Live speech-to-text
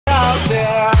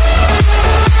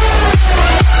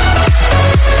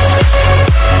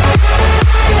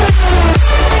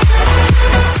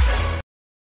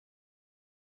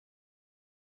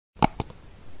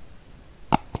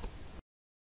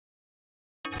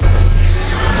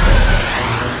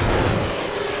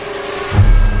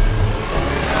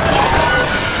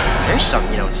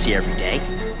don't see every day.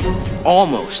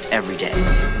 Almost every day,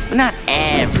 but not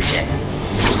every day.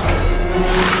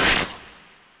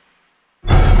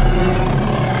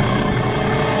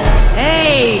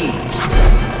 Hey!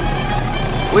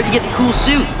 Where'd you get the cool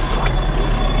suit?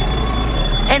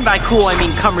 And by cool, I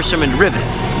mean cumbersome and riveting.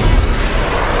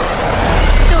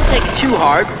 Don't take it too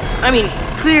hard. I mean,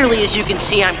 clearly, as you can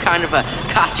see, I'm kind of a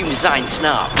costume design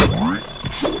snob.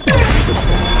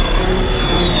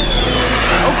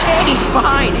 Okay,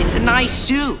 fine. It's a nice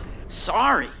suit.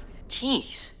 Sorry.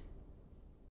 Jeez.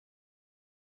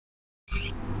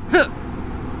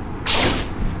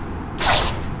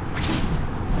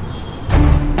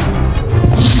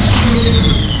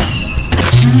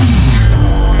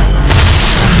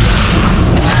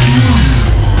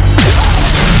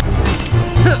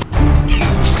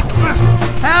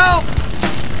 Help!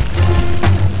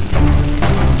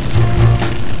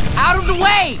 Out of the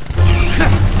way!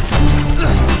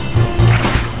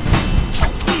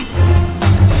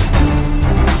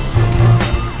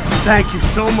 Thank you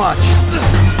so much.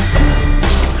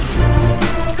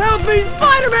 Help me,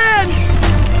 Spider-Man!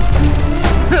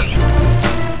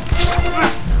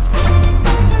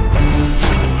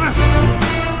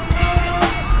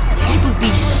 It would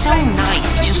be so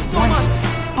nice to just once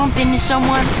bump into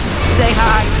someone, say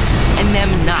hi, and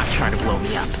them not try to blow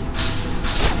me up.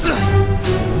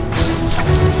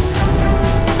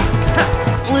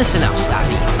 Listen up,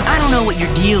 Slappy. I don't know what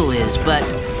your deal is, but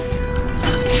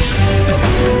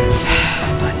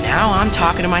now I'm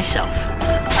talking to myself.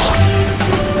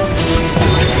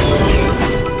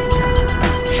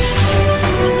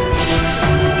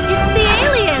 It's the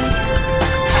aliens!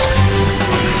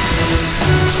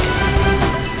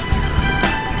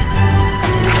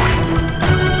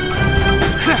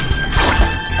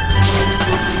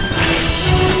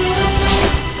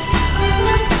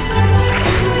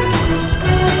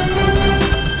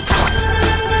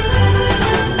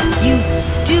 You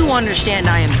do understand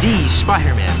I am the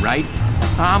Spider-Man, right?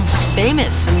 I'm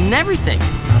famous and everything.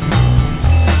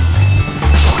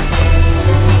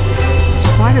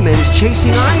 Spider-Man is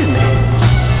chasing Iron Man.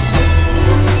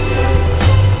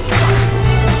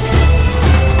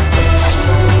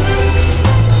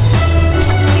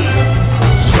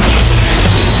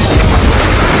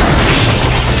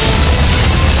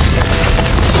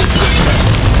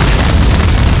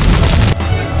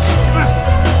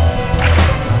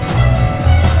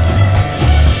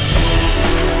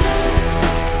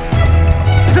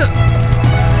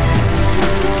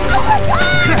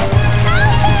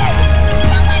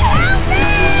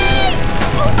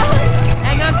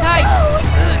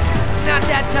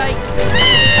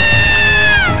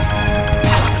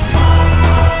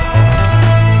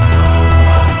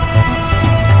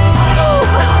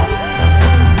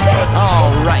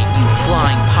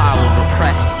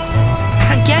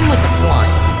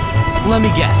 Let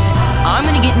me guess. I'm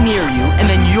gonna get near you, and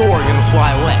then you're gonna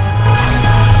fly away.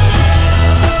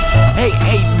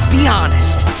 Hey, be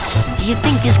honest. Do you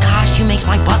think this costume makes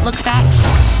my butt look fat?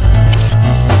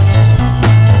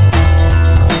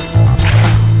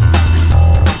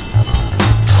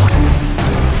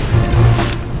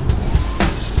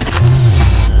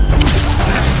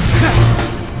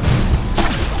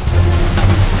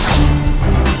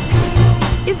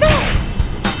 Is that?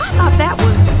 I thought that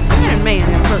was Iron Man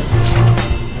at first.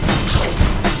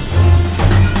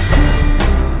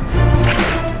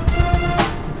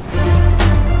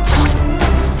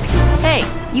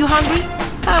 You hungry?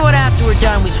 How about after we're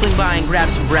done, we swing by and grab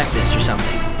some breakfast or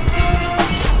something?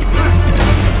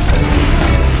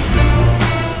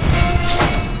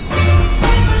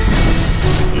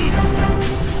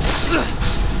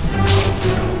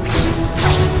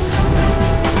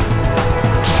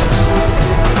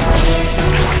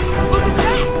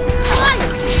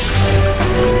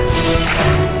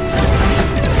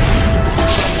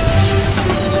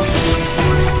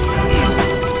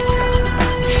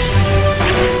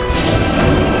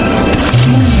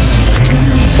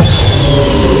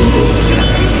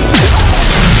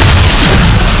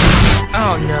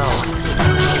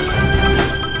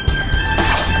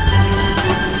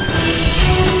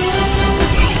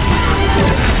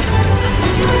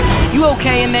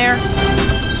 Okay in there?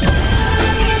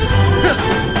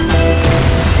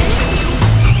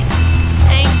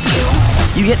 Thank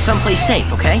you. You get someplace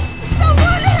safe, okay?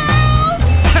 Someone help!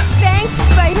 Thanks,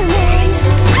 Spider-Man.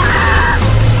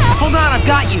 Hold on, I've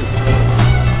got you.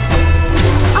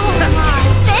 Oh my,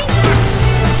 thank you.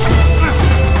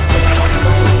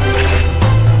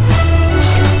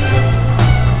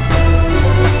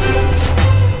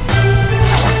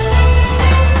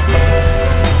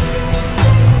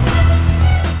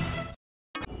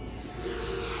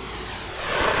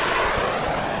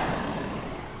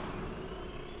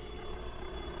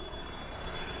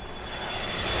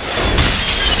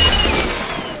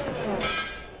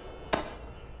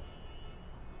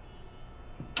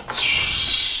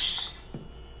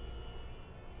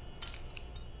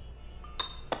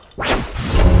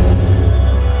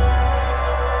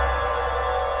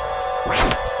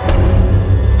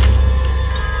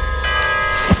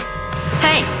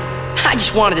 I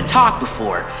just wanted to talk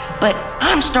before, but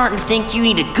I'm starting to think you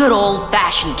need a good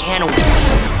old-fashioned can of worms.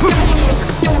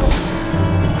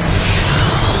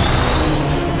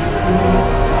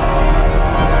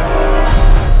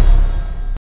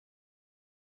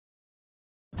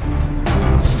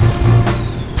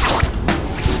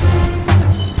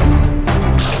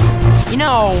 You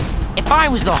know, if I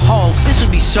was the Hulk, this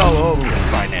would be so over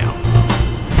with by now.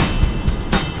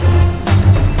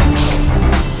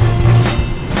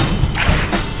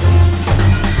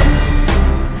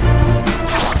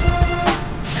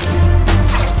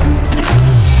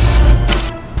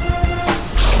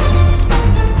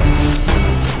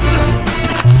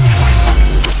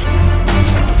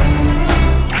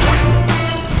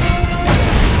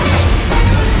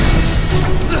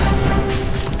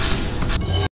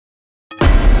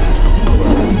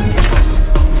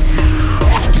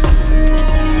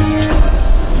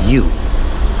 You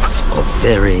are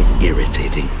very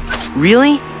irritating.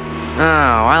 Really? Oh,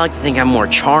 I like to think I'm more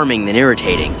charming than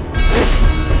irritating.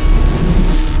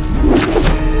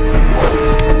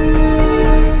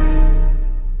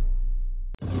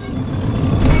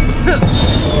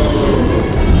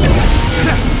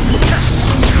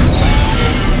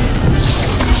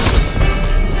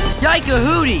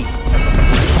 Yike-a-hootie!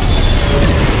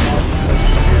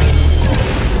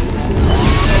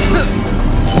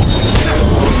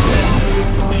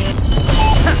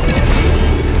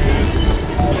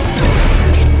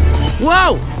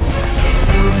 Whoa!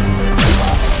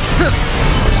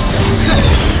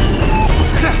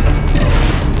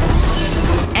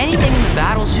 Anything in the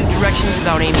battlesuit directions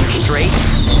about aiming straight?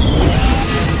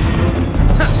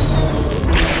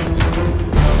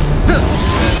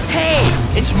 Hey!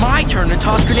 It's my turn to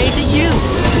toss grenades at you!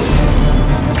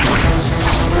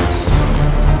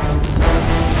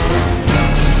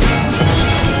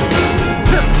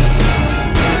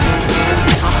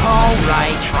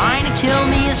 Alright, trying to kill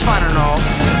me is fun and all.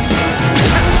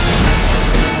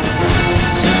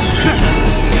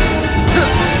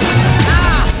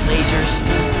 Ah! Lasers.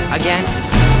 Again?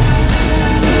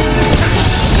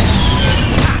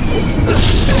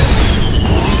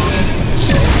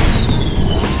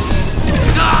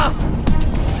 Ah!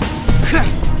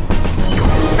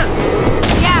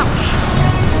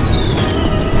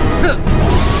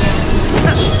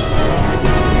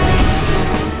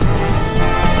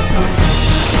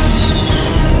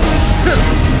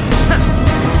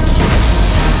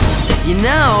 You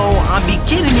know, I'm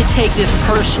beginning to take this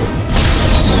personally.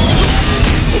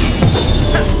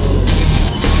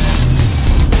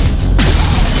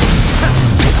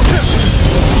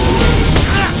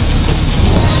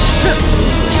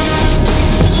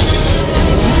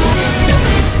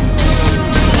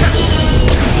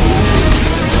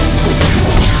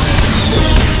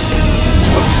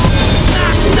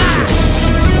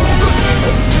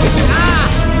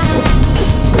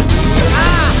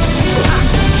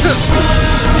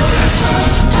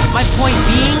 My point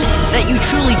being that you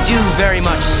truly do very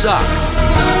much suck.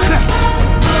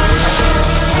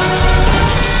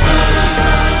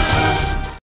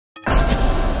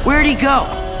 Where'd he go?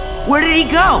 Where did he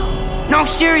go? No,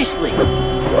 seriously.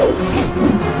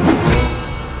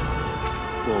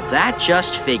 Well, that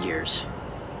just figures.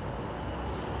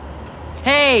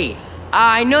 Hey,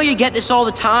 I know you get this all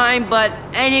the time, but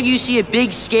any of you see a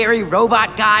big scary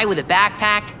robot guy with a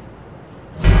backpack?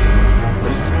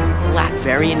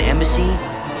 Latverian embassy?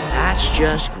 That's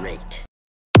just great.